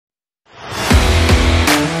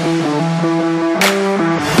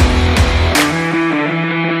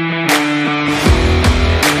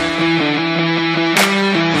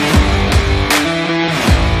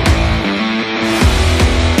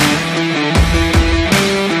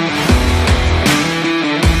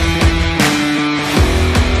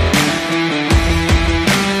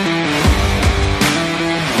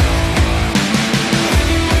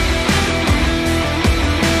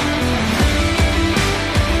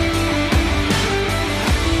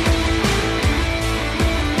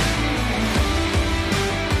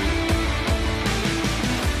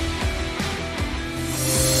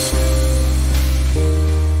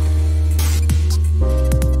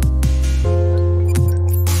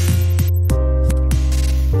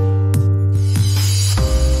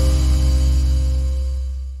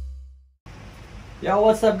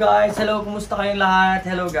what's up guys? Hello, kumusta kayong lahat?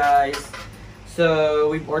 Hello guys.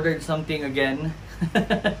 So, we've ordered something again.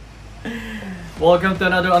 Welcome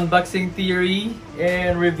to another unboxing theory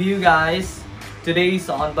and review guys.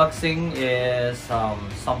 Today's unboxing is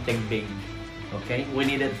something big. Okay, we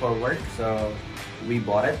need it for work, so we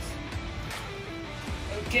bought it.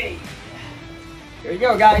 Okay, here you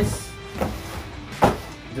go guys.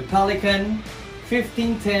 The Pelican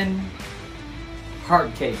 1510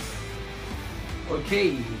 Hardcase.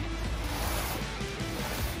 Okay,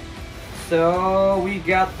 so we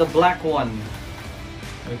got the black one.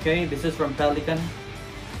 Okay, this is from Pelican.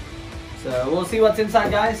 So we'll see what's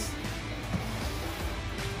inside guys.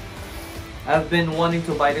 I've been wanting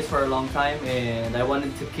to buy this for a long time and I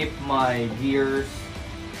wanted to keep my gears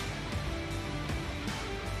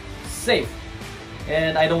safe.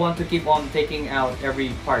 And I don't want to keep on taking out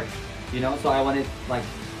every part, you know, so I wanted like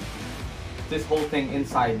this whole thing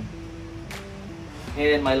inside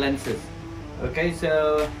and my lenses. Okay,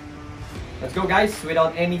 so let's go guys.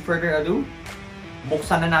 Without any further ado,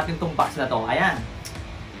 buksan na natin tong box na to. Ayan.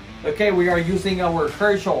 Okay, we are using our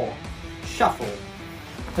Herschel Shuffle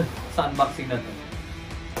sa unboxing na to.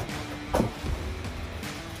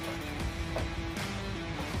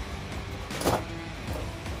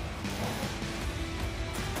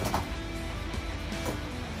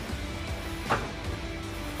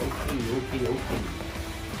 Okay.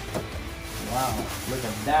 Wow, look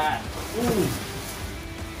at that. Ooh.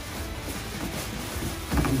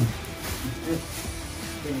 This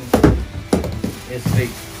thing is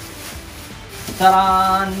big.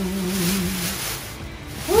 Ta-da!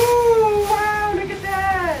 Woo! Wow, look at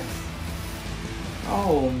that!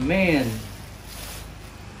 Oh man.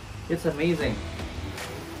 It's amazing.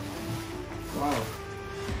 Wow.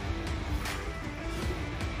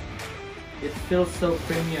 It feels so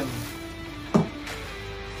premium.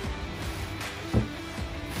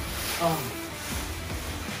 Oh.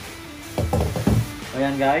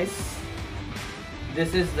 Ayan guys.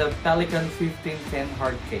 This is the Pelican 1510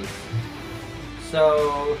 Hardcase.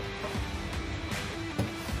 So,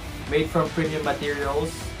 made from premium materials.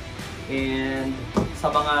 And sa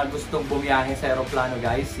mga gustong bumiyahe sa aeroplano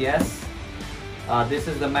guys, yes. This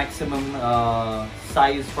is the maximum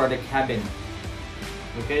size for the cabin.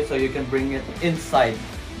 Okay, so you can bring it inside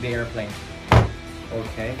the airplane.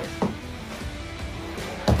 Okay.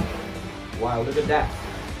 Wow, look at that.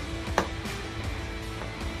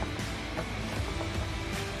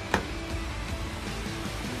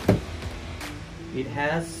 It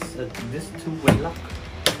has this two-way lock.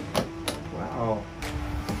 Wow.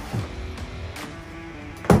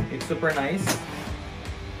 It's super nice.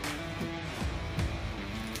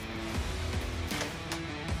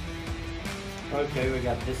 Okay, we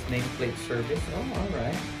got this nameplate service. Oh,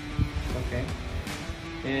 alright. Okay.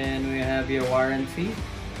 And we have your warranty.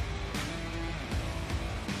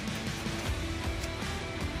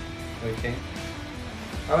 Okay.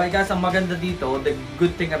 Alright guys, ang maganda dito, the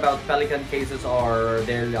good thing about Pelican cases are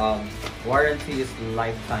their warranty is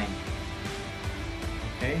lifetime.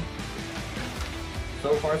 Okay.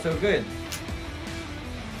 So far so good.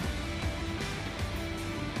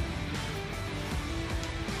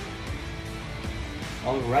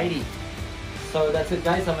 Alrighty. So that's it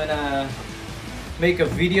guys, I'm gonna make a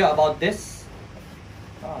video about this.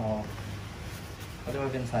 Oh. What do we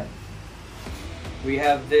have inside? We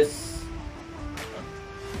have this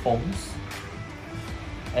foams.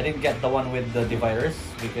 I didn't get the one with the dividers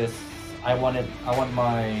because I want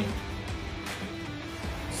my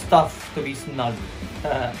stuff to be snug.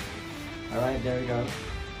 Alright, there we go.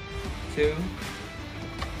 2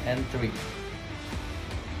 and 3.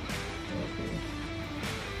 Okay.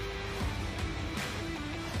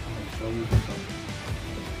 I'll show you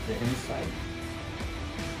the inside.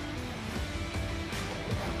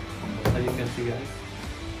 So you can see guys,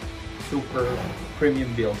 super premium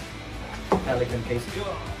build Pelican case.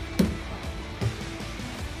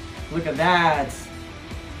 Look at that.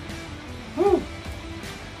 Woo.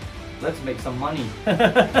 Let's make some money.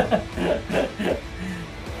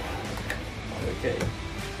 Okay,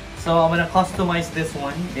 so I'm gonna customize this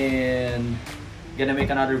one and gonna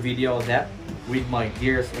make another video of that with my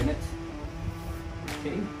gears in it.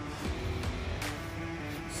 Okay,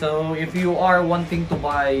 so if you are wanting to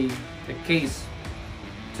buy a case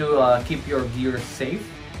to keep your gear safe,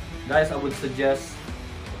 guys, I would suggest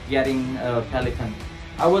getting a Pelican.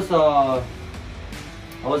 I was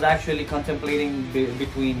actually contemplating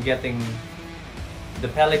between getting the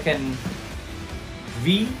Pelican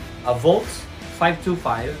V, a Volt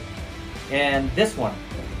 525, and this one.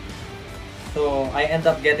 So I end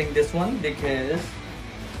up getting this one because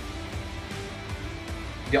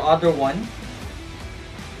the other one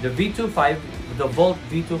The V25, the Volt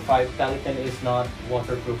V25 Pelican is not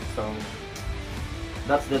waterproof, so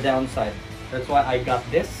that's the downside. That's why I got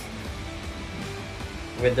this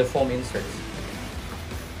with the foam inserts.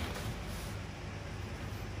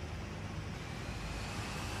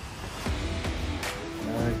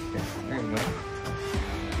 Okay, there you go.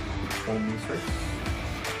 Foam inserts.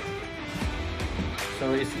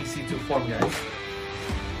 So it's easy to form, guys.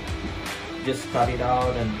 Just cut it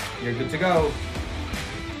out and you're good to go.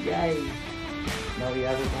 Yay! Now we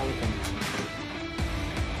have a Pelican.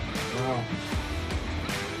 Wow.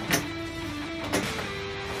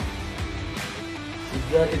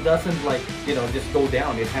 It doesn't like, you know, just go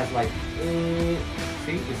down. It has like,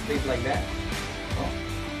 see, it stays like that.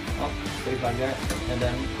 Oh, stays like that, and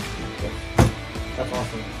then that's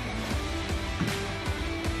awesome.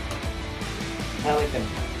 Pelican.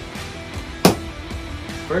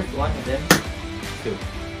 First one and then two.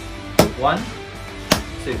 1,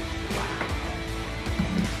 2. Wow.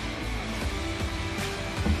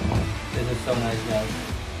 This is so nice, guys.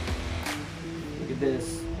 Look at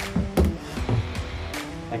this.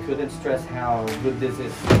 I couldn't stress how good this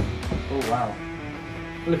is. Oh wow.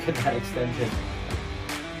 Look at that extension.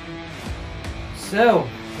 So,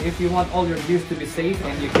 if you want all your gears to be safe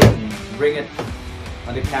and you can bring it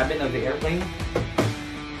on the cabin of the airplane,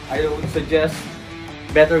 I would suggest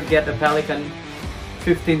better get a Pelican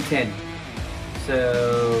 1510.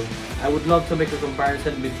 So I would love to make a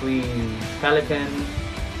comparison between Pelican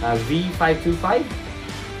V525,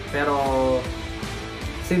 pero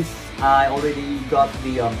since I already got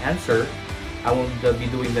the answer, I won't be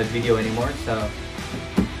doing that video anymore, so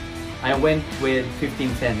I went with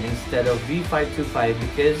 1510 instead of V525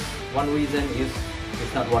 because one reason is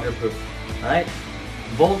it's not waterproof. Alright,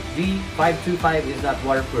 Volt V525 is not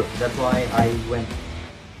waterproof, that's why I went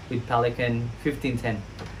with Pelican 1510.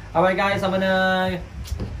 Alright guys, I'm gonna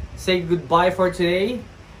say goodbye for today,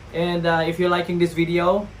 and if you're liking this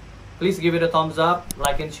video, please give it a thumbs up,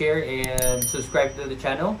 like and share, and subscribe to the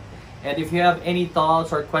channel. And if you have any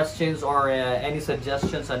thoughts or questions or any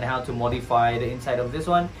suggestions on how to modify the inside of this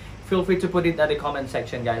one, feel free to put it in the comment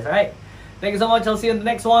section, guys. Alright, thank you so much. I'll see you in the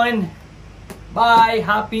next one. Bye,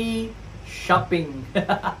 happy shopping.